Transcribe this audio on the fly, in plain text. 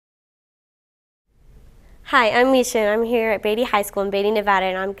Hi, I'm Meesha and I'm here at Beatty High School in Beatty, Nevada,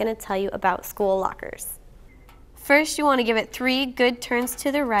 and I'm going to tell you about school lockers. First, you want to give it 3 good turns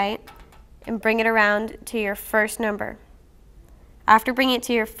to the right and bring it around to your first number. After bringing it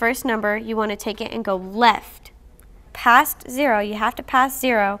to your first number, you want to take it and go left. Past 0, you have to pass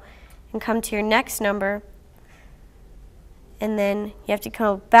 0 and come to your next number, and then you have to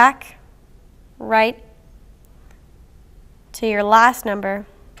go back right to your last number,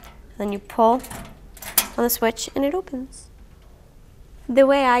 and then you pull on the switch and it opens. The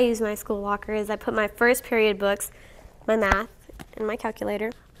way I use my school locker is I put my first period books, my math, and my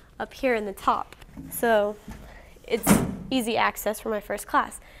calculator up here in the top. So it's easy access for my first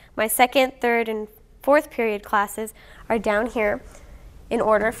class. My second, third, and fourth period classes are down here in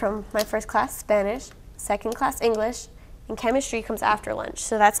order from my first class, Spanish, second class, English, and chemistry comes after lunch.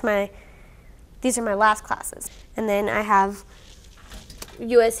 So these are my last classes. And then I have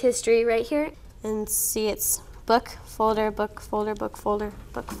U.S. history right here. And see, it's book, folder, book, folder, book, folder,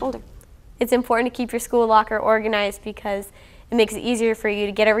 book, folder. It's important to keep your school locker organized because it makes it easier for you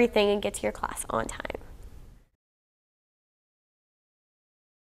to get everything and get to your class on time.